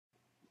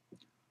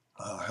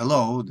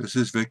Hello, this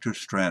is Victor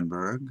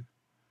Strandberg.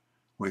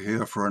 We're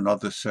here for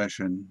another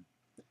session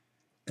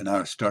in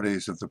our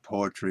studies of the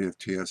poetry of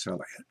T.S.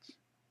 Eliot.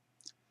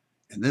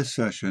 In this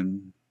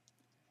session,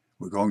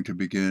 we're going to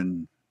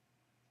begin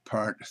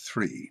part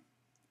 3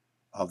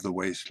 of The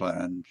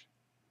Wasteland,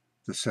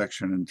 the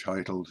section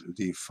entitled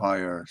The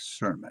Fire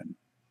Sermon.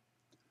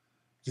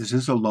 This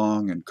is a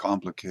long and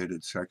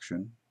complicated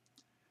section,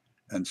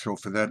 and so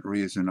for that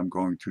reason I'm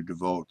going to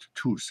devote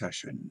 2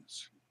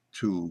 sessions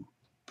to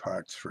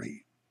part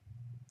 3.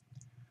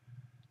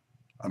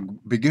 I'm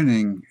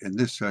beginning in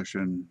this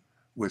session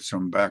with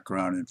some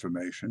background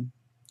information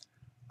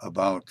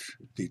about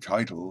the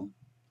title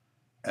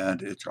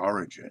and its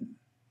origin.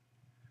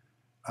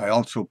 I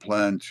also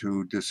plan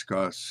to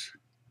discuss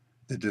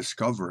the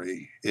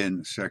discovery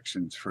in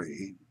section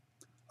 3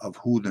 of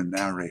who the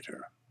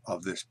narrator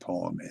of this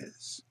poem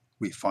is.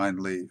 We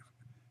finally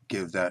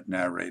give that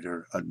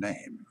narrator a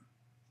name.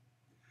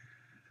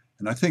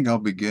 And I think I'll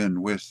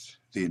begin with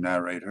the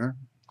narrator.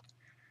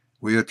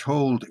 We are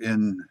told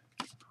in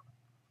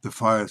the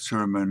Fire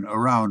Sermon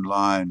around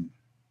line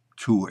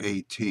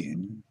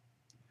 218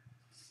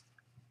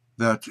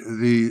 that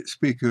the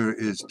speaker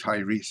is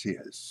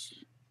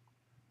Tiresias,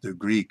 the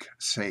Greek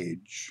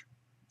sage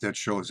that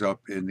shows up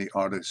in the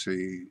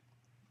Odyssey,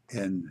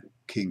 in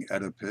King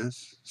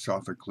Oedipus,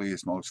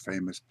 Sophocles' most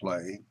famous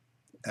play,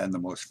 and the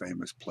most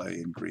famous play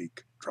in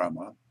Greek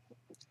drama,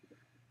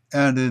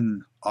 and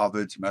in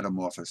Ovid's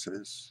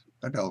Metamorphoses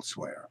and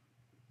elsewhere.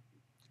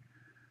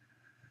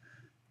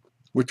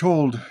 We're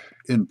told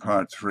in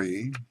part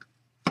 3,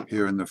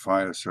 here in the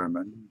Fire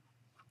Sermon,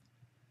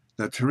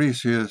 that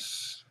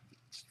Tiresias,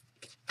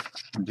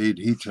 indeed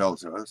he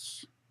tells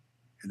us,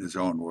 in his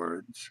own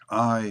words,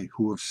 I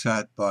who have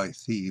sat by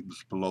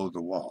Thebes below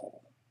the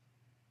wall.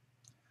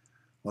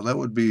 Well, that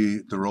would be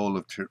the role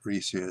of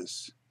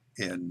Tiresias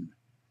in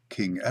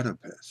King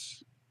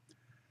Oedipus.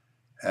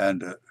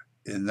 And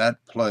in that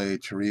play,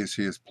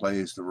 Tiresias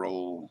plays the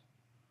role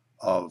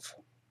of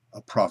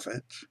a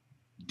prophet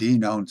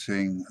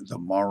denouncing the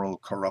moral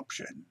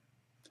corruption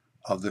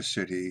of the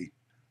city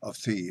of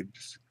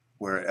Thebes,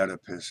 where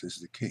Oedipus is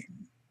the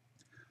king.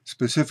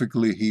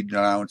 Specifically, he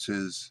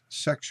denounces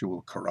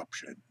sexual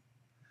corruption.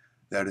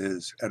 That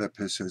is,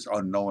 Oedipus has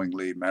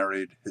unknowingly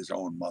married his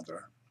own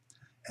mother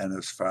and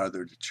has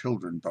fathered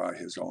children by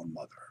his own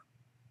mother.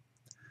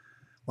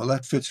 Well,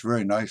 that fits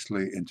very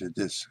nicely into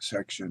this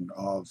section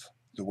of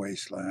The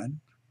Wasteland,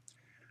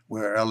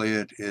 where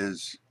Eliot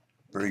is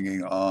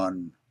bringing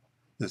on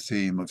the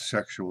theme of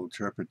sexual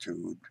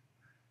turpitude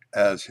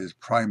as his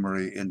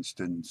primary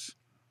instance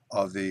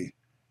of the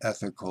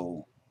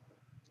ethical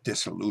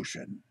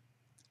dissolution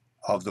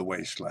of the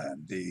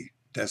wasteland, the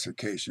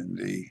desiccation,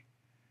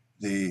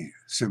 the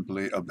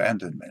simply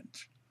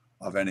abandonment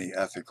of any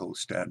ethical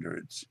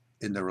standards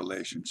in the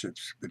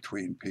relationships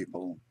between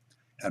people,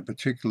 and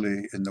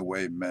particularly in the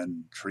way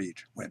men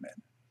treat women.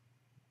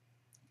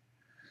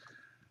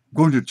 I'm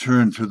going to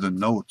turn to the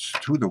notes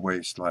to The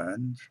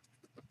Wasteland.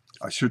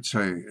 I should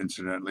say,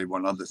 incidentally,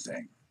 one other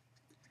thing.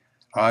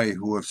 I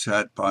who have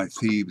sat by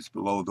Thebes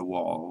below the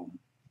wall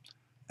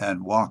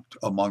and walked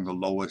among the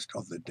lowest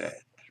of the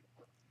dead.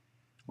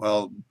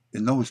 Well,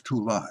 in those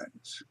 2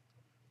 lines,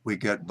 we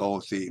get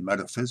both the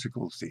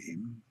metaphysical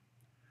theme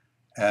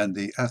and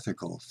the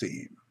ethical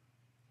theme.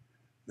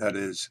 That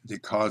is, the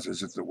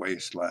causes of the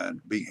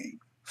wasteland being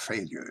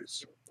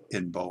failures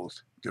in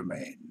both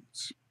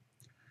domains.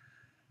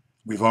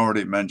 We've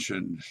already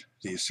mentioned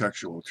the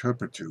sexual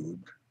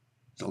turpitude,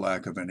 the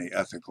lack of any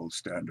ethical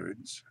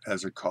standards,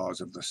 as a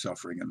cause of the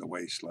suffering in the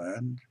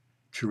wasteland.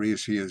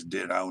 Tiresias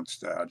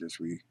denounced that, as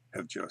we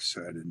have just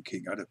said, in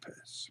King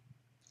Oedipus.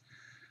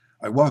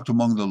 I walked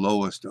among the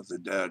lowest of the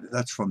dead.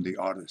 That's from the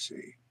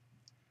Odyssey.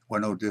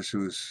 When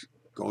Odysseus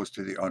goes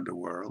to the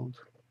underworld,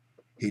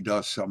 he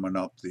does summon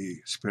up the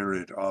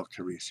spirit of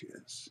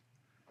Tiresias.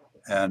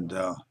 And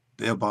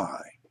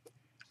thereby,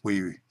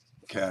 we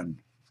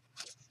can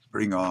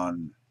bring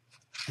on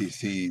the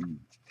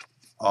theme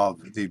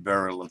of the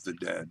burial of the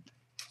dead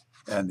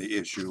and the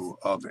issue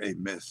of a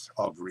myth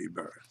of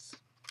rebirth.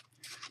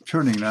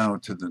 Turning now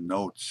to the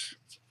notes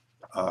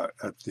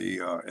at the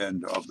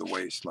end of The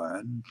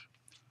Wasteland,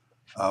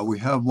 we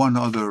have one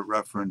other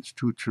reference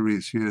to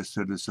Tiresias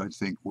that is, I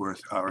think,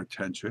 worth our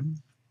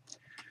attention.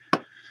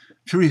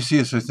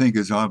 Tiresias, I think,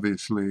 is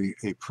obviously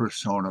a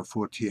persona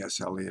for T.S.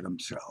 Eliot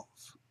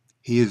himself.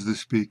 He is the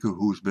speaker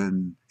who's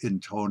been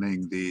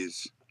intoning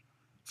these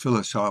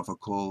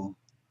philosophical,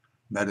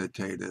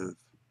 meditative,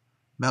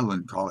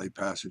 melancholy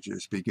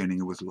passages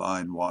beginning with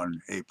line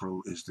 1,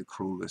 April is the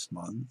cruelest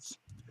month,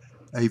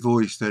 a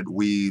voice that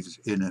weaves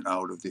in and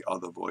out of the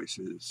other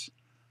voices,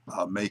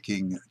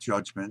 making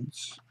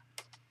judgments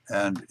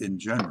and, in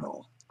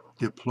general,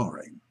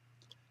 deploring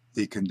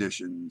the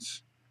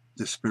conditions,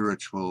 the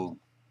spiritual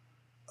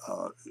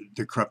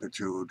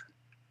decrepitude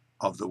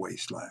of the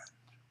wasteland.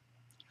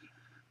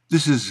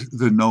 This is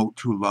the note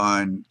to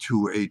line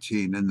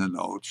 218 in the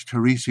notes.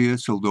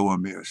 Tiresias, although a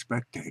mere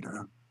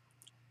spectator,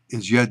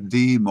 is yet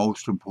the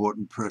most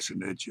important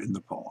personage in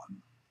the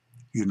poem.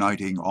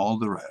 uniting all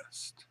the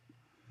rest.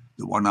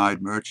 The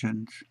one-eyed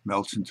merchant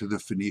melts into the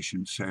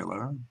Phoenician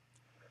sailor,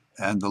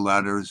 and the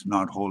latter is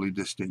not wholly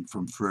distinct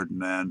from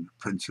Ferdinand,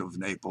 Prince of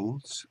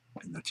Naples,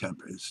 in The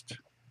Tempest.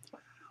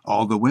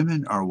 All the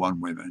women are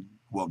one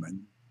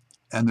woman,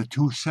 and the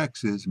two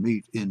sexes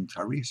meet in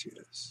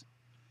Tiresias.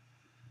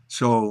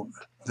 So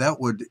that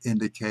would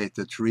indicate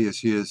that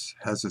Tiresias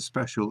has a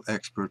special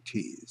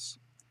expertise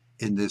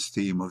in this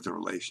theme of the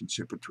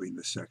relationship between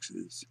the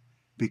sexes,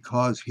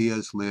 because he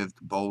has lived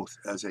both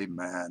as a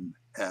man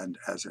and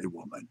as a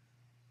woman.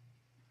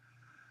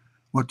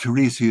 What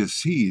Tiresias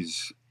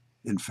sees,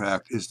 in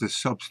fact, is the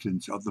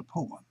substance of the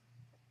poem.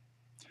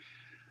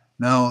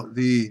 Now,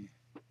 the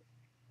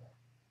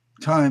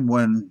time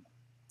when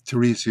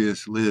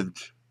Tiresias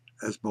lived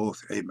as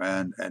both a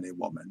man and a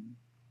woman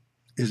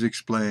is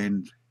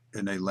explained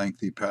in a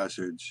lengthy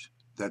passage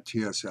that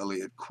T.S.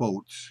 Eliot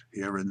quotes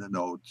here in the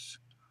notes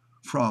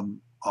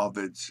from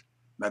Ovid's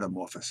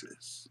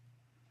Metamorphoses.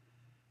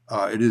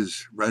 It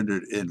is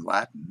rendered in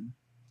Latin,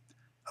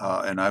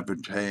 and I've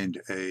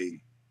obtained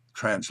a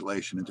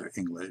translation into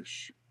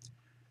English,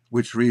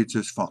 which reads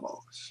as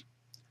follows.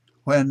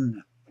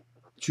 When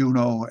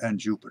Juno and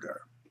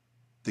Jupiter,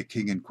 the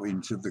king and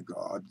queens of the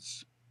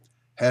gods,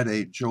 had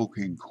a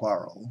joking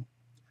quarrel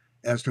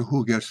as to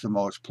who gets the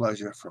most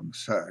pleasure from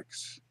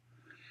sex,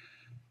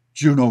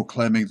 Juno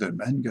claiming that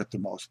men get the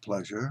most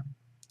pleasure,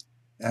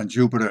 and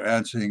Jupiter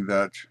answering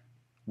that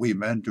we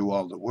men do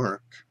all the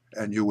work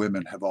and you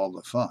women have all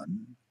the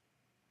fun,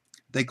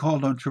 they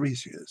called on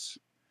Tiresias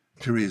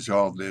to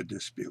resolve their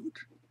dispute,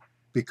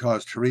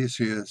 because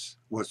Tiresias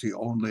was the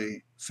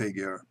only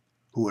figure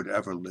who had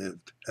ever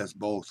lived as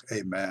both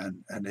a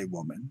man and a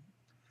woman,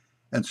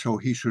 and so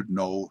he should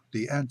know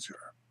the answer.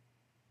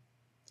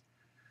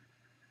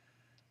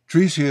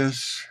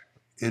 Tiresias,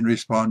 in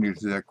responding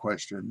to their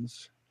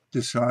questions,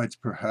 decides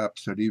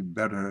perhaps that he'd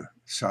better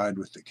side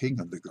with the king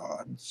of the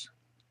gods,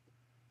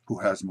 who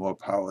has more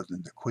power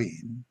than the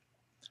queen,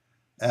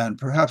 and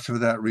perhaps for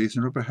that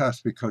reason, or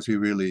perhaps because he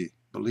really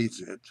believes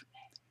it,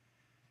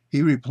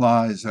 he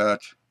replies that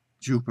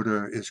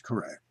Jupiter is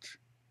correct.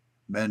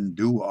 Men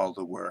do all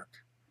the work,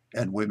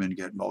 and women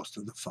get most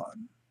of the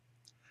fun.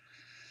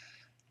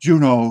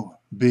 Juno,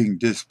 being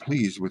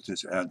displeased with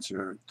this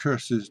answer,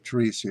 curses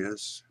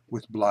Tiresias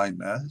with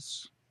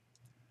blindness.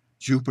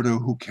 Jupiter,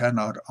 who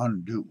cannot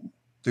undo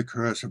the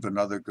curse of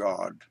another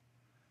god,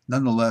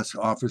 nonetheless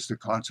offers the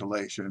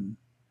consolation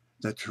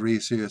that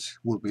Tiresias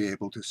will be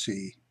able to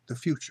see the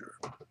future.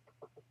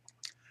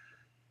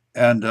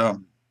 And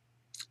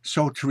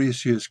so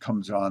Tiresias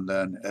comes on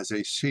then as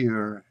a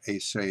seer, a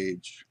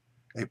sage,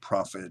 a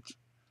prophet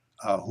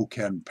who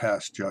can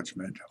pass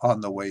judgment on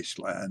the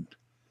wasteland,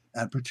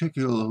 and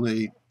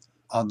particularly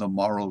on the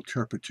moral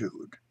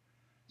turpitude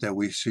that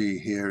we see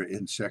here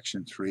in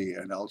section 3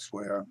 and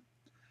elsewhere,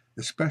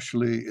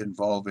 especially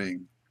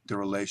involving the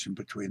relation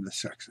between the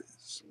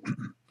sexes.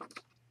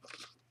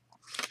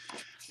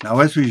 Now,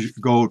 as we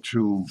go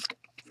to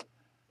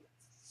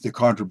the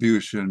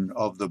contribution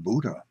of the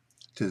Buddha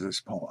to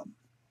this poem,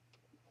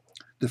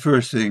 the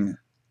first thing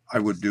I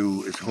would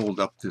do is hold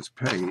up this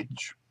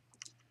page.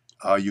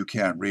 You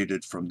can't read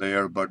it from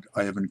there, but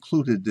I have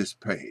included this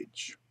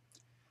page.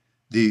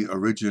 The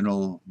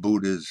original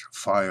Buddha's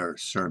fire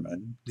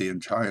sermon, the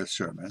entire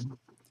sermon,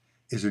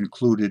 is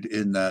included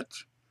in that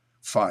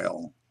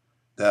file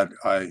that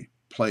I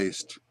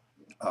placed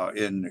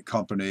in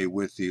company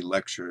with the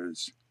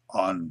lectures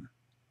on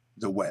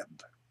the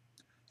web.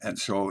 And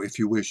so if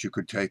you wish, you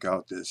could take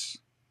out this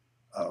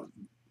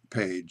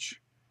page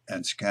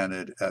and scan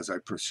it as I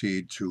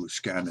proceed to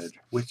scan it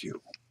with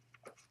you.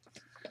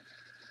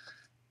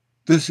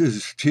 This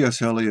is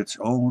T.S. Eliot's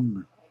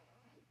own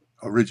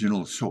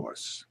original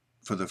source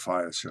for the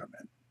fire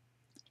sermon,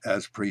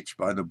 as preached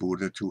by the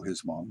Buddha to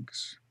his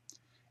monks.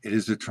 It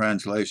is a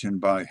translation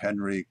by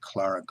Henry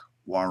Clark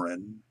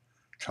Warren,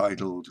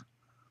 titled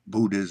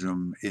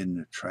Buddhism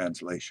in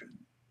Translation.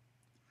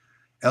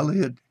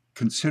 Eliot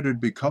considered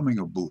becoming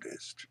a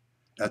Buddhist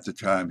at the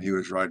time he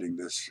was writing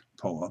this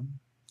poem,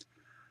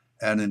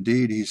 and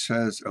indeed he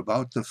says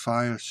about the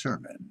fire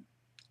sermon,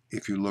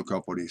 if you look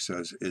up what he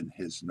says in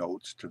his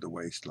notes to the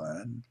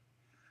wasteland,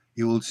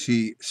 you will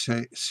see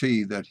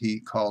that he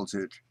calls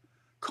it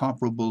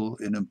comparable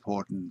in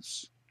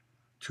importance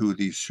to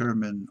the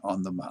Sermon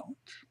on the Mount,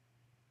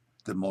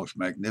 the most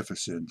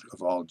magnificent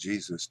of all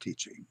Jesus'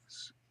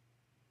 teachings.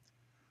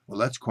 Well,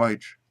 that's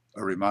quite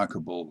a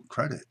remarkable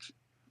credit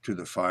to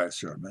the fire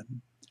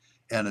sermon,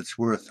 and it's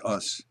worth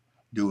us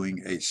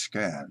doing a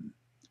scan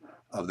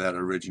of that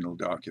original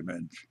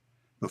document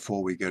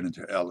before we get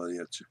into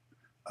Eliot's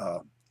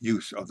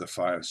use of the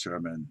fire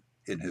sermon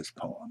in his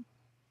poem.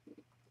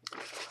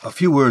 A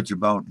few words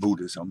about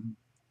Buddhism.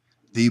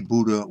 The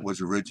Buddha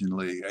was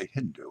originally a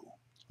Hindu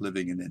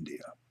living in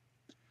India.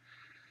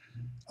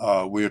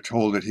 We are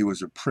told that he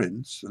was a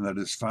prince and that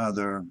his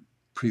father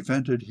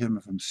prevented him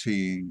from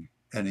seeing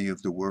any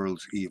of the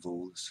world's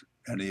evils,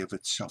 any of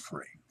its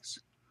sufferings,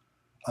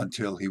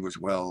 until he was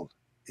well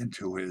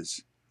into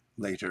his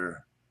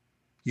later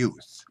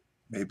youth,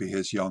 maybe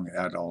his young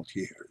adult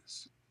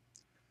years.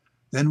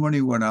 Then when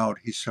he went out,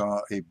 he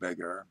saw a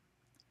beggar.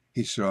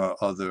 He saw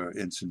other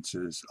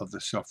instances of the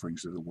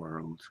sufferings of the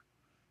world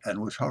and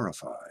was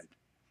horrified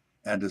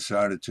and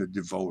decided to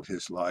devote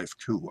his life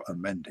to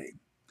amending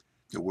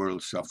the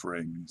world's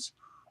sufferings,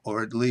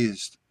 or at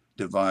least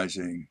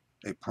devising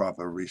a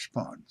proper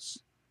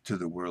response to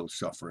the world's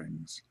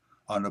sufferings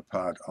on the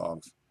part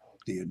of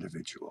the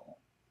individual.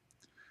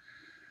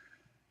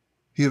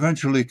 He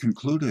eventually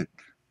concluded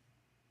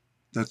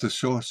that the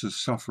source of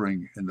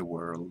suffering in the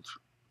world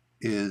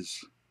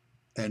is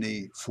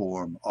any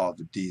form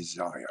of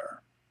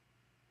desire.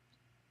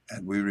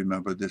 And we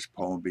remember this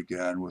poem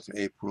began with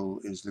 "April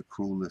is the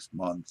cruelest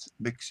month,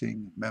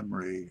 mixing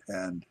memory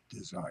and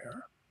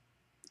desire."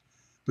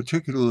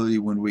 Particularly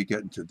when we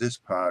get into this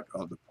part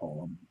of the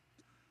poem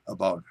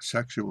about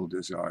sexual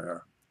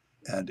desire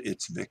and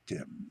its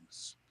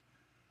victims.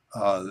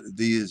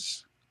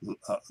 These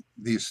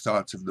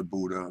thoughts of the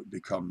Buddha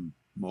become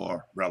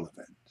more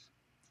relevant.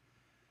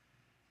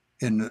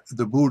 In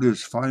the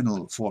Buddha's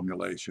final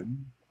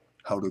formulation,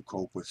 How to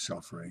Cope with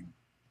Suffering,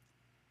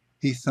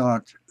 he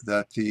thought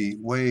that the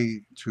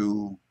way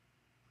to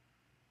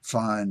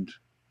find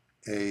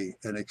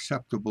an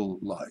acceptable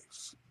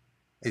life,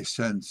 a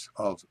sense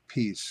of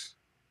peace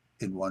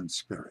in one's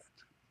spirit,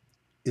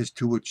 is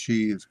to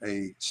achieve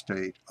a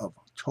state of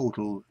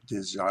total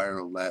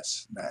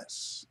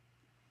desirelessness.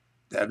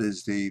 That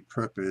is the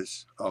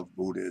purpose of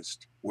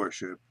Buddhist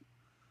worship,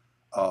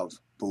 of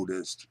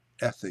Buddhist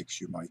ethics,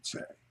 you might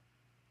say.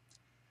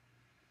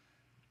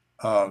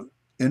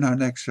 In our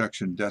next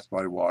section, Death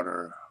by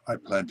Water, I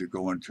plan to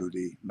go into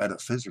the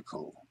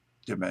metaphysical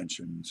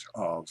dimensions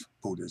of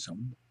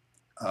Buddhism,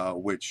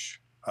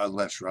 which are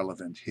less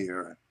relevant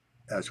here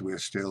as we're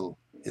still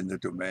in the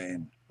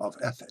domain of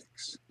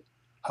ethics.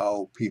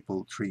 How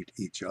people treat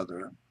each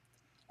other,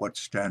 what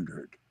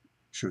standard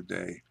should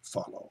they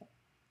follow?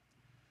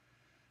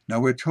 Now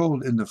we're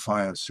told in the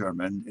Fire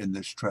Sermon in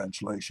this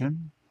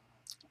translation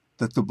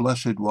that the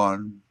Blessed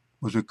One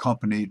was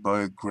accompanied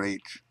by a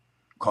great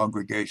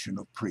congregation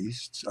of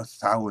priests,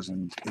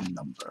 1,000 in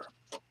number.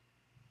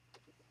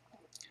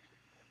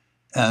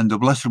 And the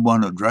Blessed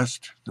One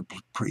addressed the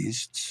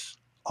priests,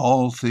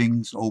 "All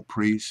things, O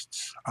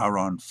priests, are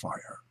on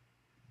fire."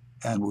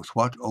 And with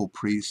what, O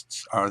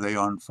priests, are they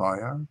on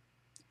fire?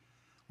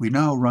 We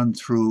now run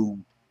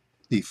through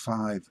the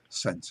 5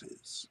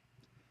 senses,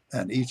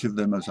 and each of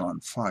them is on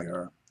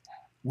fire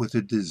with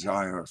a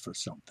desire for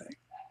something.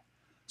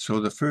 So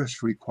the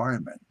first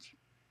requirement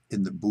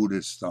in the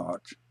Buddhist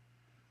thought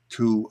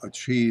to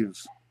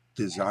achieve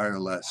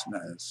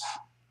desirelessness,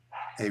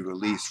 a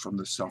release from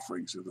the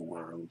sufferings of the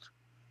world,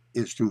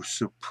 is to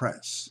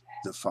suppress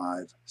the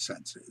 5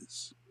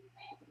 senses.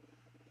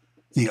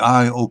 The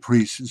eye, O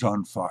priest, is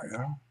on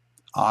fire.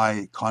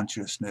 Eye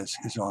consciousness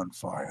is on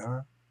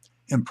fire.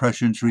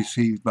 Impressions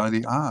received by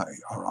the eye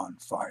are on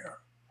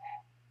fire.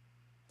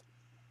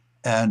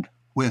 And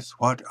with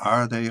what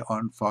are they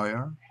on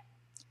fire?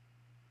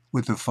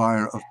 With the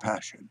fire of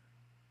passion,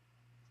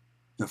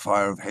 the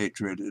fire of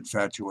hatred,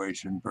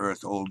 infatuation,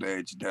 birth, old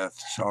age, death,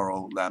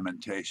 sorrow,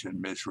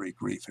 lamentation, misery,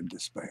 grief, and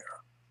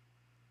despair.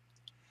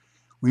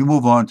 We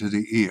move on to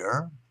the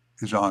ear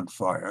is on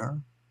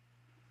fire.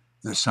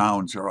 The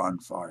sounds are on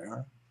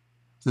fire.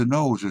 The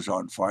nose is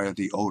on fire.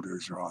 The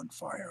odors are on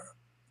fire.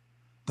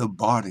 The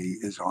body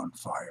is on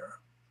fire.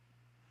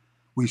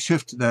 We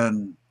shift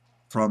then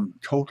from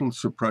total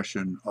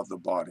suppression of the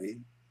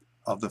body,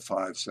 of the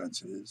 5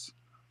 senses,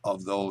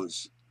 of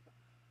those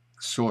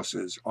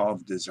sources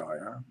of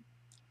desire,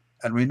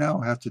 and we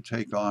now have to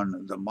take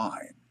on the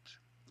mind.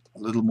 A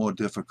little more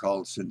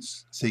difficult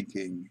since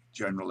thinking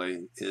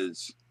generally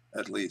is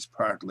at least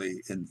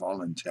partly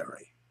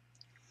involuntary.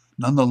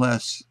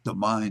 Nonetheless, the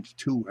mind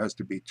too has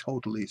to be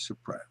totally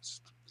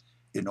suppressed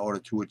in order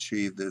to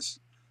achieve this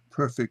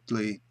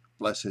perfectly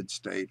blessed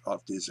state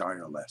of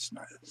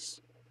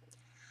desirelessness.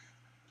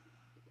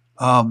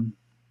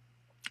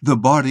 The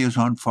body is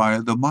on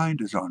fire, the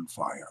mind is on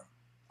fire,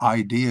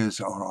 ideas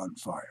are on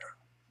fire,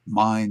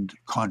 mind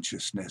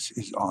consciousness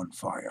is on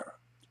fire,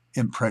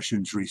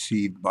 impressions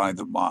received by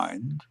the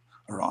mind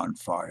are on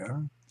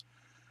fire.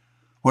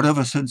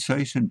 Whatever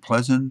sensation,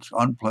 pleasant,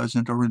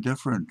 unpleasant, or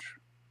indifferent,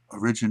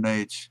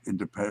 originates in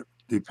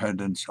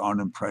dependence on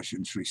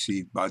impressions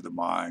received by the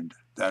mind,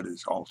 that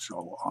is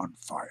also on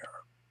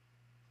fire.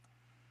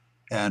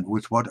 And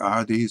with what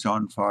are these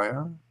on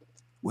fire?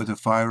 With a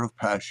fire of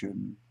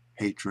passion,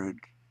 hatred,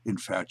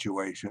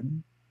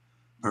 infatuation,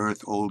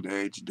 birth, old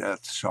age,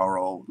 death,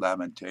 sorrow,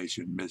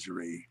 lamentation,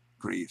 misery,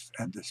 grief,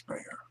 and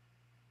despair.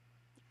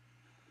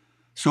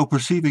 So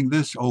perceiving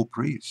this, O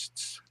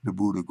priests, the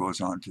Buddha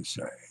goes on to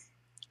say,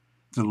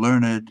 the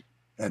learned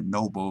and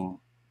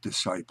noble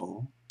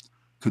disciple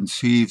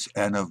conceives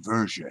an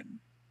aversion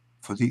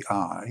for the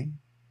eye,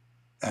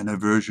 an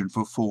aversion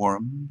for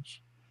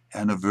forms,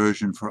 an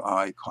aversion for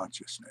eye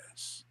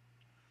consciousness,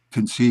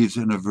 conceives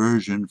an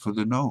aversion for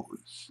the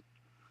nose,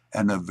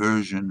 an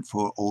aversion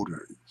for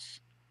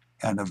odors,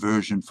 an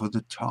aversion for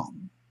the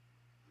tongue,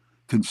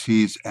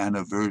 conceives an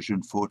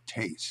aversion for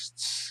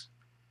tastes,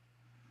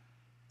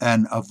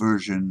 an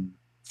aversion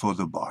for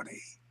the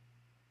body.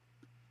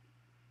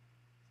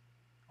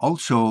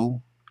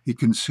 Also, he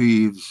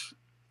conceives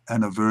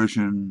an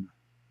aversion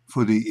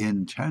for the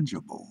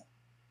intangible,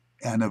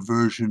 an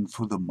aversion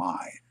for the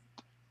mind.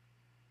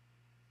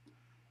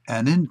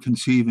 And in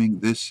conceiving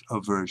this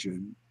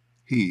aversion,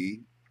 he,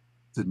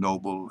 the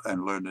noble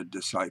and learned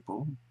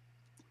disciple,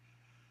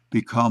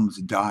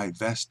 becomes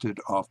divested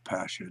of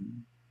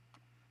passion,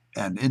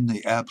 and in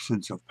the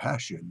absence of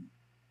passion,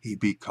 he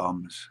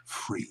becomes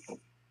free.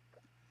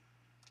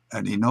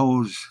 And he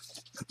knows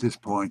at this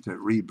point that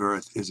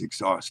rebirth is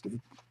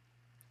exhausted,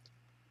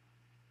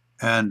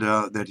 and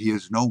that he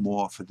is no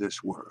more for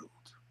this world.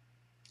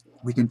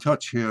 We can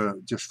touch here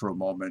just for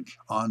a moment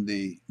on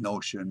the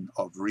notion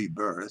of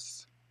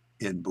rebirth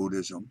in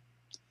Buddhism.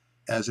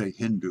 As a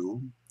Hindu,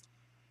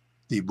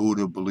 the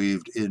Buddha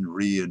believed in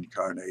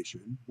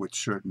reincarnation,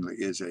 which certainly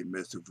is a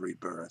myth of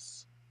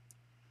rebirth.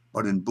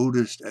 But in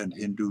Buddhist and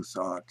Hindu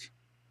thought,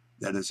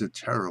 that is a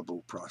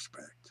terrible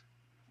prospect,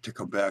 to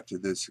come back to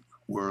this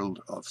world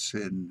of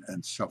sin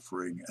and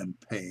suffering and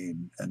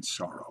pain and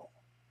sorrow.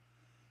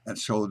 And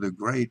so the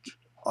great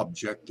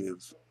objective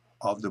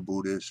of the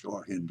Buddhist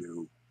or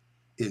Hindu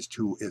is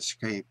to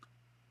escape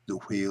the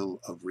wheel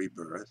of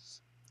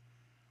rebirth,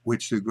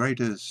 which the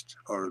greatest,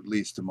 or at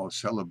least the most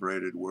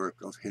celebrated work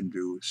of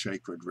Hindu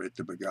sacred writ,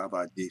 the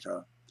Bhagavad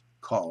Gita,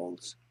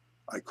 calls,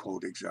 I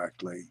quote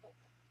exactly,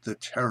 the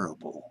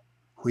terrible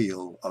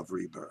wheel of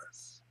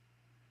rebirth.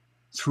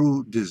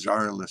 Through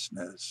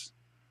desirelessness,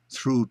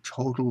 through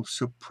total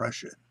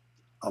suppression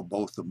of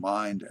both the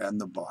mind and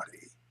the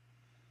body,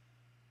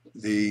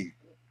 the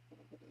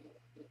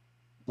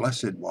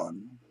Blessed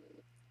One,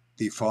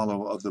 the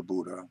follower of the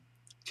Buddha,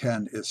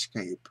 can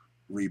escape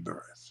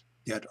rebirth,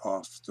 get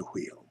off the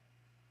wheel.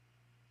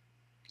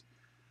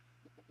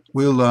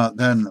 We'll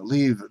then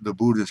leave the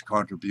Buddha's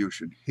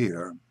contribution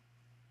here.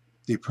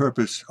 The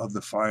purpose of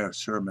the fire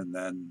sermon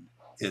then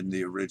in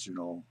the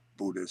original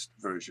Buddhist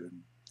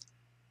version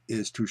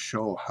is to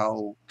show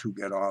how to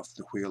get off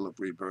the wheel of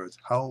rebirth,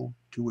 how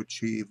to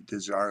achieve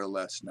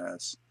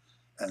desirelessness,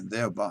 and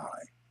thereby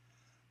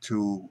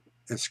to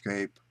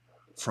escape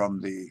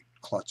from the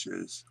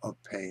clutches of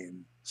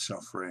pain,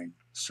 suffering,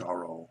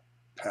 sorrow,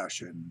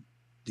 passion,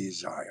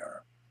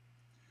 desire.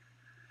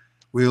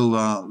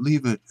 We'll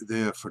leave it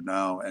there for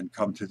now and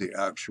come to the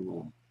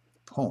actual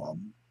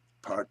poem,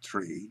 part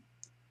 3,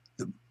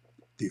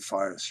 the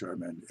fire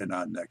sermon, in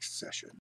our next session.